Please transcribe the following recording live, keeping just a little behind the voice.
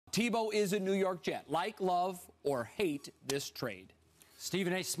Tebow is a New York Jet. Like, love, or hate this trade.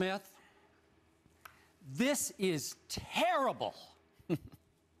 Stephen A. Smith, this is terrible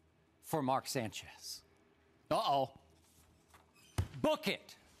for Mark Sanchez. Uh-oh. Book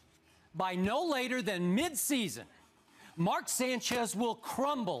it. By no later than mid-season, Mark Sanchez will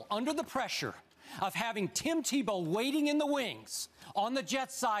crumble under the pressure of having Tim Tebow waiting in the wings on the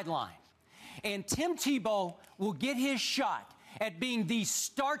Jets sideline. And Tim Tebow will get his shot at being the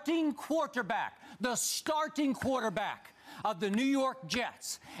starting quarterback of the New York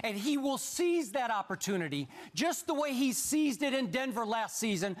Jets. And he will seize that opportunity just the way he seized it in Denver last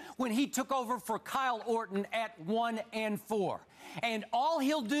season when he took over for Kyle Orton at 1-4. And all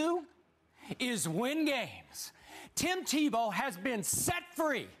he'll do is win games. Tim Tebow has been set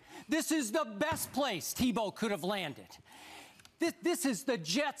free. This is the best place Tebow could have landed. This is the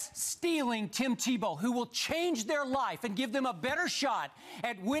Jets stealing Tim Tebow, who will change their life and give them a better shot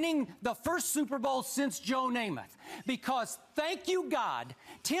at winning the first Super Bowl since Joe Namath. Because, thank you, God,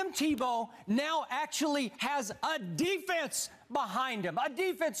 Tim Tebow now actually has a defense behind him, a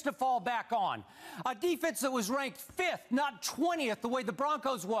defense to fall back on, a defense that was ranked 5th, not 20th, the way the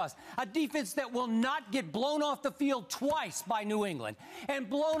Broncos was, a defense that will not get blown off the field twice by New England, and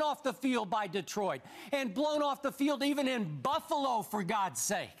blown off the field by Detroit, and blown off the field even in Buffalo, for God's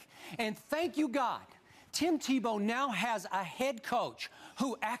sake. And thank you, God, Tim Tebow now has a head coach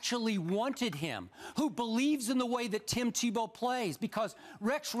who actually wanted him, who believes in the way that Tim Tebow plays, because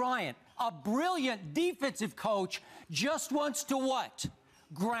Rex Ryan, a brilliant defensive coach, just wants to what?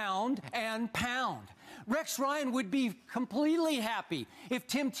 Ground and pound. Rex Ryan would be completely happy if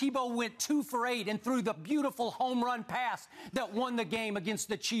Tim Tebow went 2 for 8 and threw the beautiful home run pass that won the game against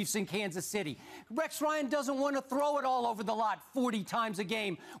the Chiefs in Kansas City. Rex Ryan doesn't want to throw it all over the lot 40 times a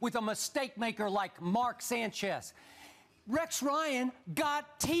game with a mistake maker like Mark Sanchez. Rex Ryan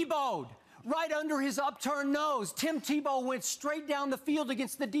got Tebowed right under his upturned nose. Tim Tebow went straight down the field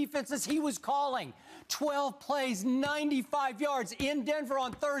against the defenses he was calling. 12 plays, 95 yards in Denver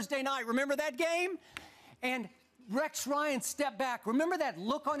on Thursday night. Remember that game? And Rex Ryan stepped back. Remember that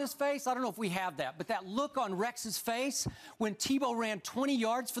look on his face? I don't know if we have that, but that look on Rex's face when Tebow ran 20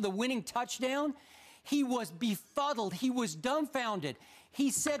 yards for the winning touchdown? He was befuddled. He was dumbfounded.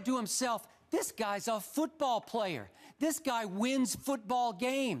 He said to himself, this guy's a football player. This guy wins football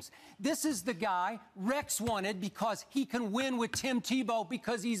games. This is the guy Rex wanted because he can win with Tim Tebow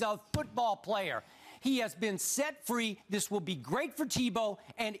because he's a football player. He has been set free. This will be great for Tebow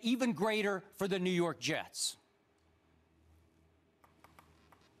and even greater for the New York Jets.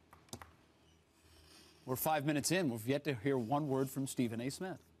 We're 5 minutes in. We've yet to hear one word from Stephen A.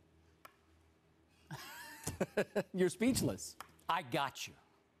 Smith. You're speechless. I got you.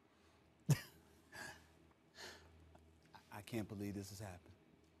 I can't believe this has happened.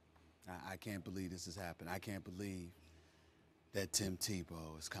 I can't believe this has happened. I can't believe that Tim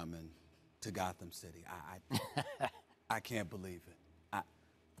Tebow is coming to Gotham City. I can't believe it.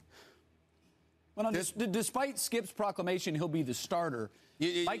 Well, despite Skip's proclamation, he'll be the starter.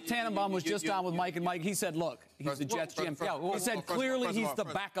 Mike Tannenbaum was just on with Mike, and Mike, he said, look, he's the Jets GM. He said clearly he's the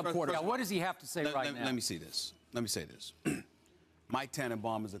backup quarterback. What does he have to say right now? Let me see this. Let me say this. Mike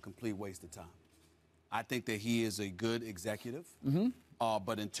Tannenbaum is a complete waste of time. I think that he is a good executive.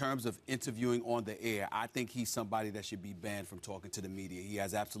 But in terms of interviewing on the air, I think he's somebody that should be banned from talking to the media. He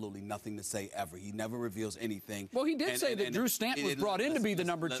has absolutely nothing to say ever. He never reveals anything. Well, he did say that Drew Stanton was brought in to be the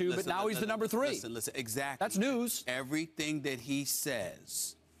number 2, but now he's the number 3. Listen, exactly. That's news. Everything that he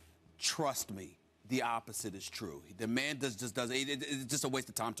says, trust me, the opposite is true. The man it's just a waste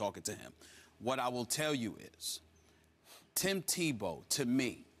of time talking to him. What I will tell you is, Tim Tebow, to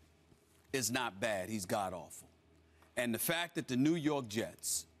me, is not bad. He's god-awful. And the fact that the New York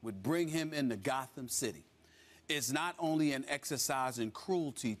Jets would bring him into Gotham City is not only an exercise in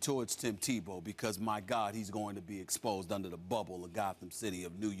cruelty towards Tim Tebow, because, my God, he's going to be exposed under the bubble of Gotham City,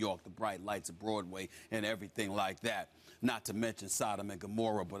 of New York, the bright lights of Broadway, and everything like that. Not to mention Sodom and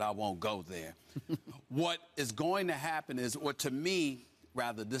Gomorrah, but I won't go there. What is going to happen is, or to me,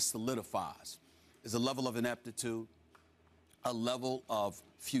 rather, this solidifies, is a level of ineptitude, a level of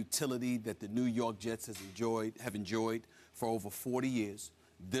futility that the New York Jets have enjoyed for over 40 years.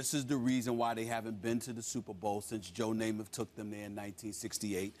 This is the reason why they haven't been to the Super Bowl since Joe Namath took them there in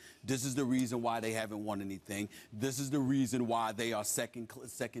 1968. This is the reason why they haven't won anything. This is the reason why they are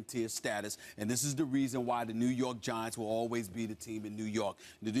second-tier status. And this is the reason why the New York Giants will always be the team in New York.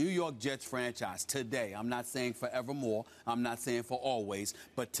 The New York Jets franchise today, I'm not saying forevermore, I'm not saying for always,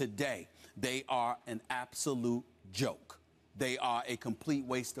 but today, they are an absolute joke. They are a complete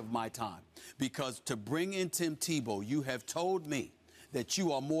waste of my time. Because to bring in Tim Tebow, you have told me that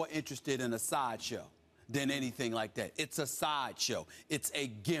you are more interested in a sideshow than anything like that. It's a sideshow. It's a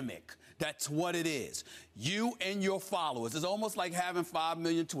gimmick. That's what it is. You and your followers. It's almost like having 5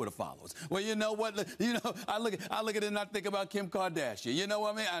 million Twitter followers. Well, you know what? You know, I look at it and I think about Kim Kardashian. You know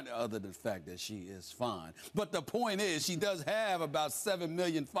what I mean? Other than the fact that she is fine. But the point is, she does have about 7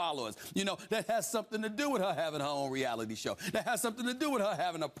 million followers. You know, that has something to do with her having her own reality show. That has something to do with her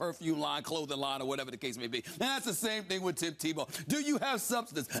having a perfume line, clothing line, or whatever the case may be. And that's the same thing with Tim Tebow. Do you have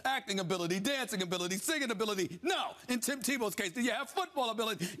substance, acting ability, dancing ability, singing ability? No. In Tim Tebow's case, do you have football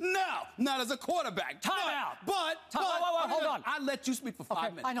ability? No. Not as a quarterback. Time out. Hold on. I let you speak for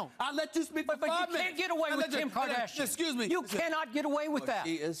 5 minutes. I know. I let you speak for 5 minutes. But you can't get away with Kim Kardashian. Excuse me. You cannot get away with that.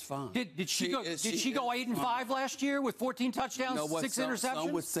 She is fine. Did she go 8-5 last year with 14 touchdowns, 6 interceptions?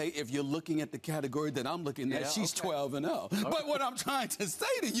 Some would say if you're looking at the category that I'm looking at, she's 12-0. But what I'm trying to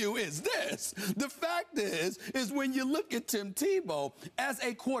say to you is this. The fact is when you look at Tim Tebow as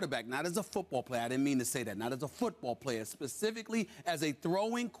a quarterback, not as a football player, I didn't mean to say that, not as a football player, specifically as a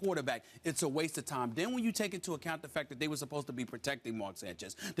throwing quarterback, it's a waste of time. Then when you take into account the fact that they were supposed to be protecting Mark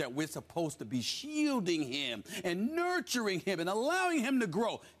Sanchez, that we're supposed to be shielding him and nurturing him and allowing him to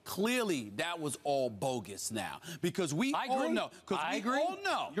grow, clearly that was all bogus now. Because we all know. All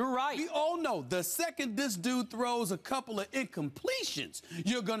know. You're right. We all know the second this dude throws a couple of incompletions,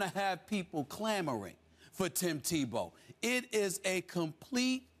 you're going to have people clamoring for Tim Tebow. It is a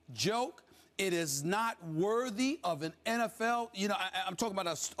complete joke. It is not worthy of an NFL, you know, I'm talking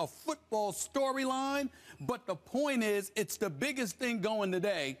about a football storyline, but the point is it's the biggest thing going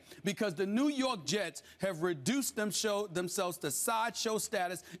today because the New York Jets have reduced themselves to sideshow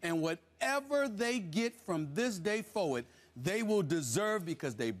status, and whatever they get from this day forward, they will deserve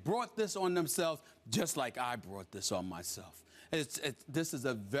because they brought this on themselves just like I brought this on myself. This is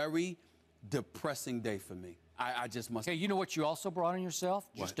a very depressing day for me. I just must. Okay, you know what you also brought on yourself?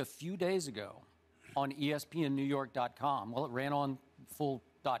 What? Just a few days ago on ESPNNewYork.com. Well, it ran on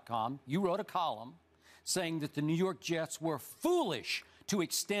full.com. You wrote a column saying that the New York Jets were foolish to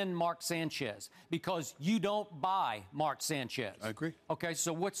extend Mark Sanchez because you don't buy Mark Sanchez. I agree. Okay,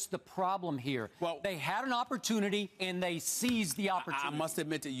 so what's the problem here? Well, they had an opportunity and they seized the opportunity. I must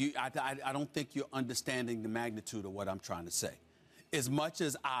admit to you, I don't think you're understanding the magnitude of what I'm trying to say. As much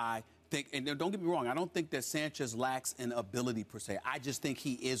as I think, and don't get me wrong, I don't think that Sanchez lacks an ability per se. I just think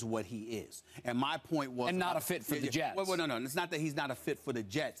he is what he is. And my point was... And not a fit for the Jets. Well, no. It's not that he's not a fit for the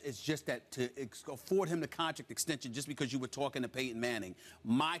Jets. It's just that to afford him the contract extension just because you were talking to Peyton Manning,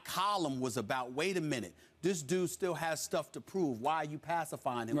 my column was about, wait a minute, this dude still has stuff to prove. Why are you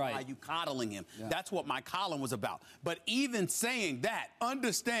pacifying him? Right. Why are you coddling him? Yeah. That's what my column was about. But even saying that,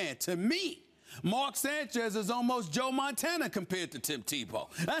 understand, to me, Mark Sanchez is almost Joe Montana compared to Tim Tebow.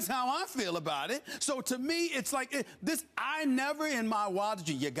 That's how I feel about it. So to me, it's like this. I never in my wildest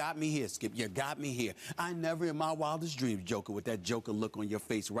dreams, you got me here, Skip. You got me here. I never in my wildest dreams, Joker, with that Joker look on your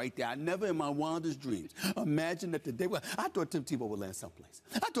face right there. I never in my wildest dreams imagine that the day. Well, I thought Tim Tebow would land someplace.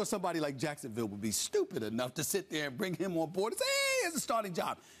 I thought somebody like Jacksonville would be stupid enough to sit there and bring him on board and say, hey, it's a starting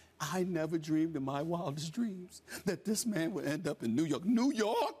job. I never dreamed in my wildest dreams that this man would end up in New York. New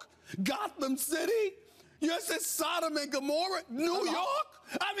York? Gotham City? Yes, it's Sodom and Gomorrah. New York?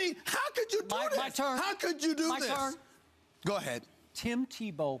 I mean, how could you do this? My turn. How could you do this? My turn. Go ahead. Tim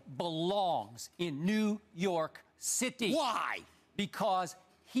Tebow belongs in New York City. Why? Because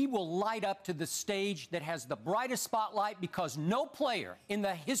he will light up to the stage that has the brightest spotlight because no player in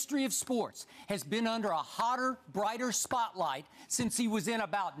the history of sports has been under a hotter, brighter spotlight since he was in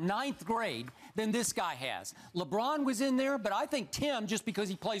about 9th grade than this guy has. LeBron was in there, but I think Tim, just because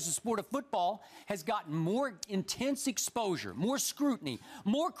he plays the sport of football, has gotten more intense exposure, more scrutiny,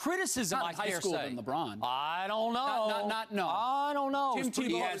 more criticism, Not I high dare school say. than LeBron. I don't know. No. I don't know. Tim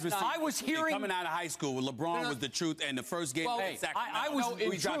Tebow I was hearing... Coming out of high school, LeBron was the truth, and the first game Hey, I was...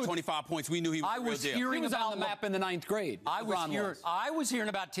 We dropped 25 points. We knew he was I was the real deal. hearing He was about on the map in the 9th grade. I was hearing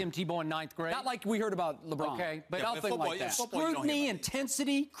about Tim Tebow in 9th grade. Not like we heard about LeBron. Okay, but nothing football, like that. Scrutiny,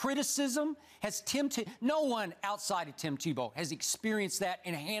 intensity, criticism has no one outside of Tim Tebow has experienced that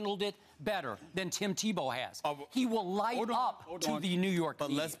and handled it better than Tim Tebow has. He will light up to the New York But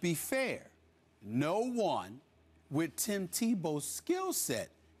media. let's be fair. No one with Tim Tebow's skill set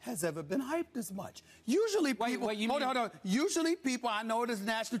has ever been hyped as much. Usually people... Hold on. Usually people, I know it is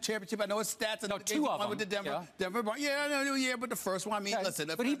national championship, I know it's stats. No, two of them. With the Denver, but the first one, I mean, listen.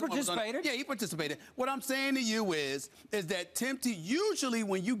 But he participated. Yeah, he participated. What I'm saying to you is that usually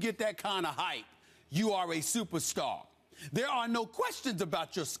when you get that kind of hype, you are a superstar. There are no questions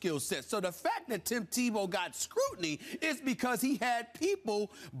about your skill set. So the fact that Tim Tebow got scrutiny is because he had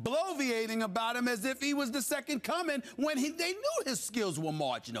people bloviating about him as if he was the second coming when they knew his skills were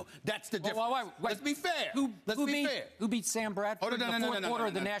marginal. That's the difference. Wait. Let's be fair. Who beat Sam Bradford in the fourth quarter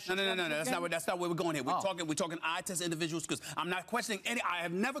of the national championship? No. That's not where we're going here. We're talking eye test individual skills. I'm not questioning any. I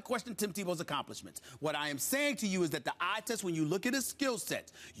have never questioned Tim Tebow's accomplishments. What I am saying to you is that the eye test, when you look at his skill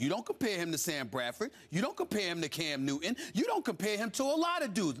sets, you don't compare him to Sam Bradford. You don't compare him to Cam Newton. You don't compare him to a lot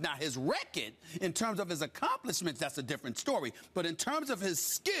of dudes. Now, his record, in terms of his accomplishments, that's a different story. But in terms of his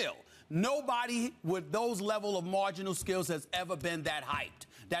skill, nobody with those level of marginal skills has ever been that hyped.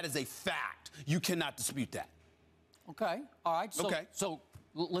 That is a fact. You cannot dispute that. Okay. All right. So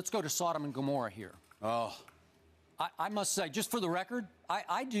let's go to Sodom and Gomorrah here. Oh. I must say, just for the record,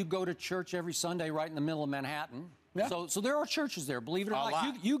 I do go to church every Sunday right in the middle of Manhattan. Yeah. So there are churches there, believe it or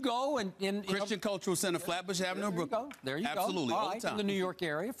not. You go and Christian Cultural Center, Flatbush Avenue, Brooklyn. There you go. Absolutely, all the time. In the New York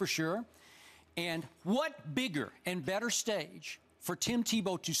area, for sure. And what bigger and better stage for Tim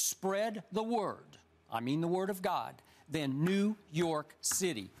Tebow to spread the word, I mean the word of God, than New York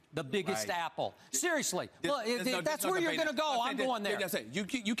City, the biggest apple. Seriously, that's where you're going to go. I'm going there.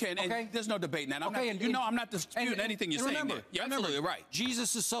 You can, and there's no debate in that. I'm not disputing anything you're saying there. You're absolutely right.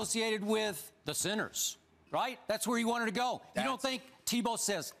 Jesus associated with the sinners, right? That's where he wanted to go. You don't think Tebow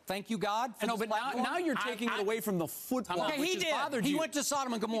says, thank you, God, for but now you're taking it away from the football, Okay, he did. He went to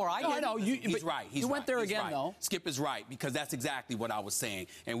Sodom and Gomorrah. I know. He's right. He went there again, though. Skip is right, because that's exactly what I was saying,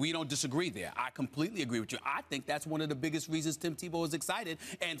 and we don't disagree there. I completely agree with you. I think that's one of the biggest reasons Tim Tebow is excited,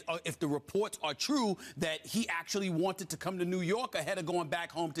 and if the reports are true that he actually wanted to come to New York ahead of going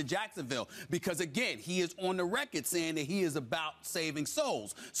back home to Jacksonville, because, again, he is on the record saying that he is about saving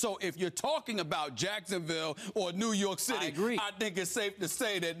souls. So if you're talking about Jacksonville or New York City, I agree. I think it's safe to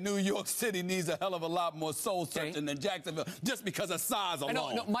say that New York City needs a hell of a lot more soul searching than Jacksonville, just because of size alone.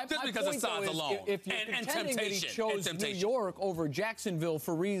 If you're contending that he chose New York over Jacksonville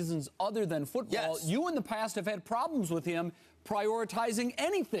for reasons other than football, you in the past have had problems with him prioritizing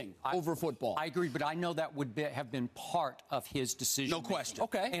anything over football. I agree, but I know that would have been part of his decision. No question.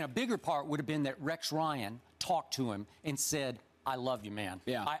 Okay. And a bigger part would have been that Rex Ryan talked to him and said, I love you, man.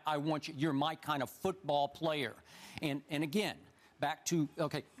 Yeah. I want you. You're my kind of football player. And again, back to,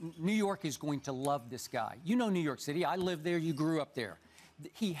 New York is going to love this guy. You know New York City. I lived there. You grew up there.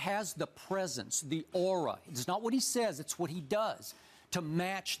 He has the presence, the aura. It's not what he says. It's what he does to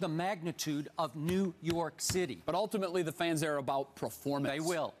match the magnitude of New York City. But ultimately, the fans there are about performance. They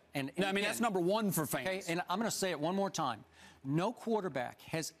will. And I mean, that's number one for fans. Okay, and I'm going to say it one more time. No quarterback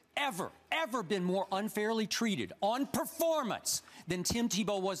has ever been more unfairly treated on performance than Tim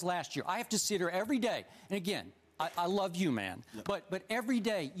Tebow was last year. I have to sit here every day. And again, I love you, man. But every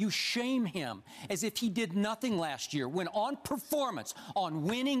day you shame him as if he did nothing last year when on performance, on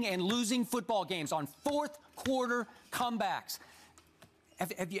winning and losing football games, on fourth quarter comebacks.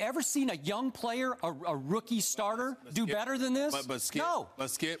 Have you ever seen a young player, a rookie starter, do better than this? But Skip, no.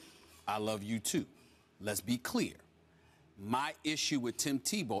 But Skip, I love you too. Let's be clear. My issue with Tim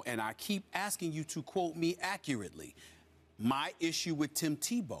Tebow, and I keep asking you to quote me accurately, my issue with Tim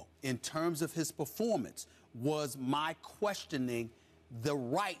Tebow in terms of his performance was my questioning the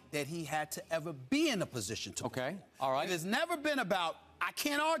right that he had to ever be in a position to perform. All right. It has never been about, I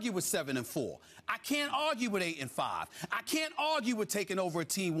can't argue with 7-4. I can't argue with 8-5. I can't argue with taking over a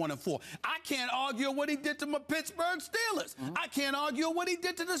team 1-4. I can't argue what he did to my Pittsburgh Steelers. I can't argue what he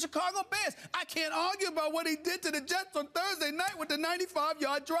did to the Chicago Bears. I can't argue about what he did to the Jets on Thursday night with the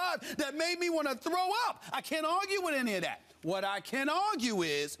 95-yard drive that made me want to throw up. I can't argue with any of that. What I can argue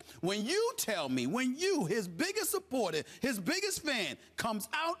is when you tell me, when you, his biggest supporter, his biggest fan, comes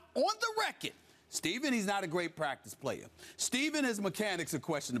out on the record, Steven, he's not a great practice player. Steven, his mechanics are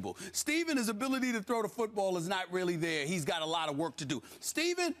questionable. Steven, his ability to throw the football is not really there. He's got a lot of work to do.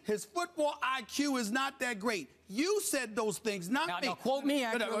 Steven, his football IQ is not that great. You said those things, not me. Now, quote me.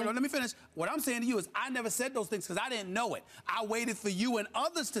 Let me finish. What I'm saying to you is I never said those things because I didn't know it. I waited for you and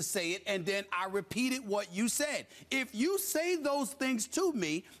others to say it, and then I repeated what you said. If you say those things to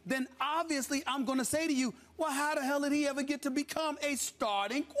me, then obviously I'm going to say to you, well, how the hell did he ever get to become a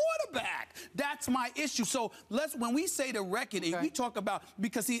starting quarterback? That's my issue. So when we say the record, we talk about,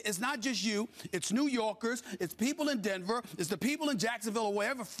 because it's not just you, it's New Yorkers, it's people in Denver, it's the people in Jacksonville or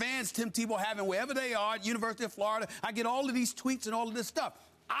wherever fans Tim Tebow having, wherever they are, University of Florida. I get all of these tweets and all of this stuff.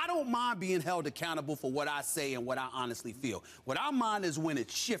 I don't mind being held accountable for what I say and what I honestly feel. What I mind is when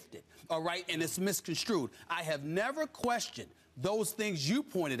it's shifted, all right, and it's misconstrued. I have never questioned those things you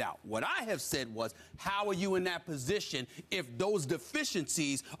pointed out. What I have said was, how are you in that position if those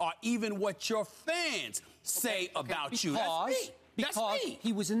deficiencies are even what your fans say about you? That's me. Because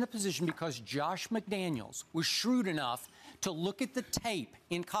he was in the position because Josh McDaniels was shrewd enough to look at the tape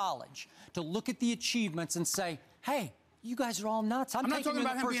in college, to look at the achievements and say, hey, you guys are all nuts. I'm not talking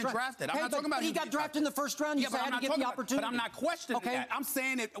about him being drafted. I'm not talking about him. He got drafted in the first round. You had to get the opportunity. But I'm not questioning that. I'm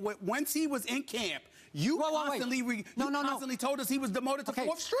saying that once he was in camp, you constantly told us he was demoted to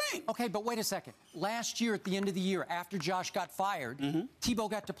fourth string. Okay, but wait a second. Last year, at the end of the year, after Josh got fired,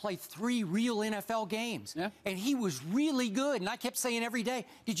 Tebow got to play 3 real NFL games. Yeah. And he was really good. And I kept saying every day,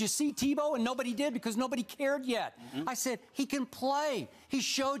 did you see Tebow? And nobody did because nobody cared yet. I said, he can play. He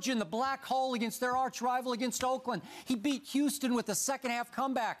showed you in the black hole against their arch rival against Oakland. He beat Houston with a second-half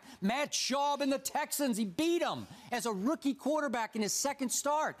comeback. Matt Schaub and the Texans, he beat them as a rookie quarterback in his second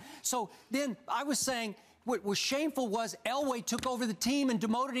start. So then I was saying, what was shameful was Elway took over the team and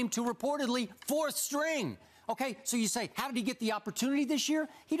demoted him to reportedly 4th string. Okay, so you say, how did he get the opportunity this year?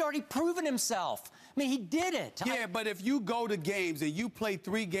 He'd already proven himself. I mean, he did it. Yeah, but if you go to games and you play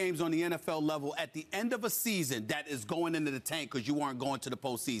 3 games on the NFL level at the end of a season that is going into the tank because you weren't going to the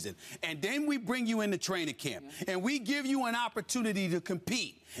postseason, and then we bring you into training camp and we give you an opportunity to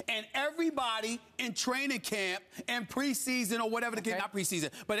compete, and everybody in training camp and preseason or whatever the case, not preseason,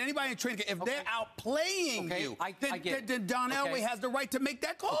 but anybody in training camp, if they're outplaying you, then Don Elway has the right to make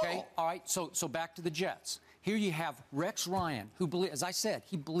that call. Okay, all right, so back to the Jets. Here you have Rex Ryan, who, as I said,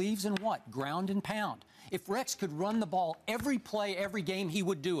 he believes in what? Ground and pound. If Rex could run the ball every play, every game, he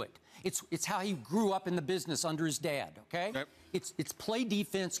would do it. It's how he grew up in the business under his dad, okay? Yep. It's play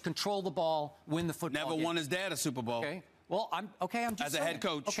defense, control the ball, win the football game. Never won his dad a Super Bowl. Okay. Well, I'm just as a head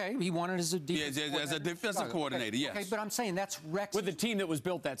coach. Okay, he won it as a defensive as a defensive coordinator, yes. Okay, but I'm saying that's Rex. With a team that was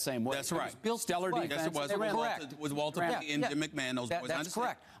built that same way. That's right. Built stellar defense. Yes, it was. Correct. With Walter and Jim McMahon, those boys. That's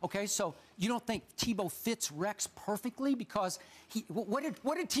correct. Okay, so you don't think Tebow fits Rex perfectly because what did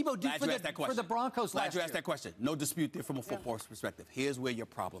Tebow do for the Broncos last year? Glad you asked that question. No dispute there from a football perspective. Here's where your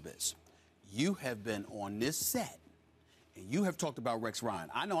problem is. You have been on this set, and you have talked about Rex Ryan.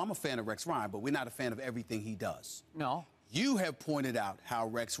 I know I'm a fan of Rex Ryan, but we're not a fan of everything he does. No. You have pointed out how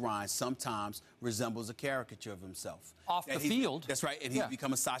Rex Ryan sometimes resembles a caricature of himself. Off the field. That's right, and he's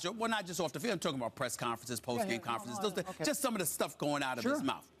become a sideshow. Well, not just off the field. I'm talking about press conferences, post-game conferences, just some of the stuff going out of his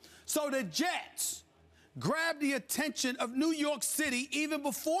mouth. So the Jets grabbed the attention of New York City even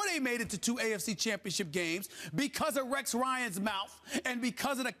before they made it to 2 AFC Championship games because of Rex Ryan's mouth and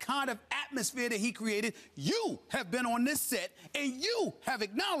because of the kind of atmosphere that he created. You have been on this set, and you have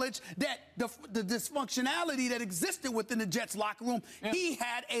acknowledged that the dysfunctionality that existed within the Jets locker room, he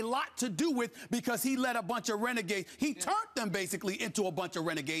had a lot to do with because he let a bunch of renegades. He turned them basically into a bunch of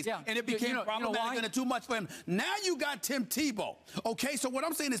renegades, and it became problematic and too much for him. Now you got Tim Tebow. Okay, so what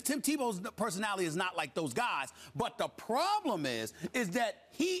I'm saying is Tim Tebow's personality is not like those guys, but the problem is that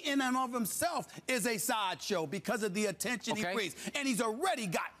he in and of himself is a sideshow because of the attention he brings, and he's already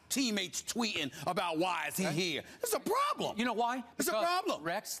got teammates tweeting about why is he here. It's a problem. You know why? It's a problem.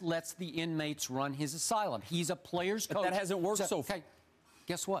 Rex lets the inmates run his asylum. He's a player's coach. But that hasn't worked so far.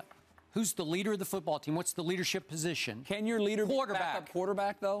 Guess what? Who's the leader of the football team? What's the leadership position? Can your leader be a backup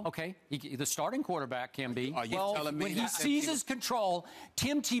quarterback, though? Okay, the starting quarterback can be. Are you telling me when he seizes control,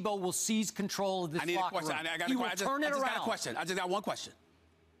 Tim Tebow will seize control of this locker room. He will turn it around. I just got one question.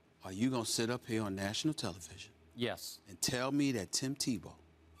 Are you going to sit up here on national television? Yes. And tell me that Tim Tebow,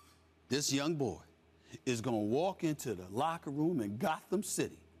 this young boy, is going to walk into the locker room in Gotham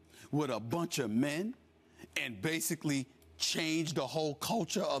City with a bunch of men and basically change the whole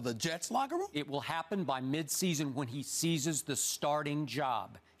culture of the Jets locker room? It will happen by midseason when he seizes the starting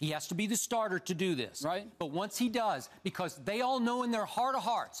job. He has to be the starter to do this. Right. But once he does, because they all know in their heart of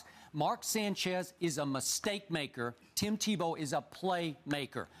hearts, Mark Sanchez is a mistake maker. Tim Tebow is a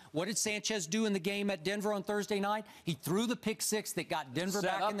playmaker. What did Sanchez do in the game at Denver on Thursday night? He threw the pick six that got Denver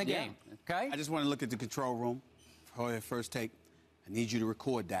back in the game. Okay? I just want to look at the control room for your first take. I need you to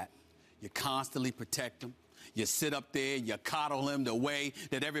record that. You constantly protect him. You sit up there, you coddle him the way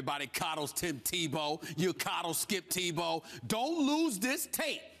that everybody coddles Tim Tebow. You coddle Skip Tebow. Don't lose this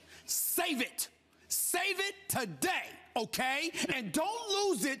tape. Save it. Save it today, okay? And don't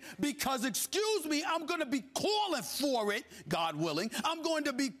lose it because, excuse me, I'm going to be calling for it, God willing. I'm going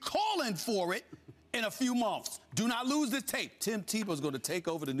to be calling for it in a few months. Do not lose this tape. Tim Tebow's going to take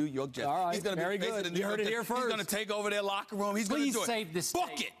over the New York Jets. All right, he's going to very good. You heard it here first. He's going to take over their locker room. He's going to do it. Please save this Book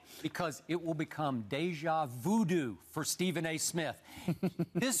tape. it. Because it will become deja voodoo for Stephen A. Smith.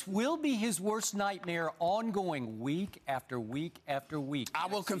 This will be his worst nightmare ongoing week after week after week. I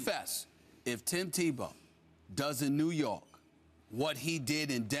will confess, if Tim Tebow does in New York what he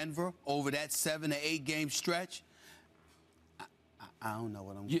did in Denver over that 7 to 8 game stretch, I don't know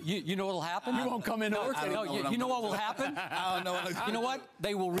what I'm going to do. You know what will happen? You won't come in to work. You know what will happen? I don't know what I'm You know what?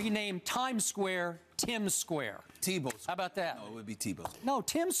 They will rename Times Square Tim Square. Tebow. How about that? No, it would be Tebow. No,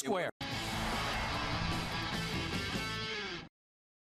 Tim Square.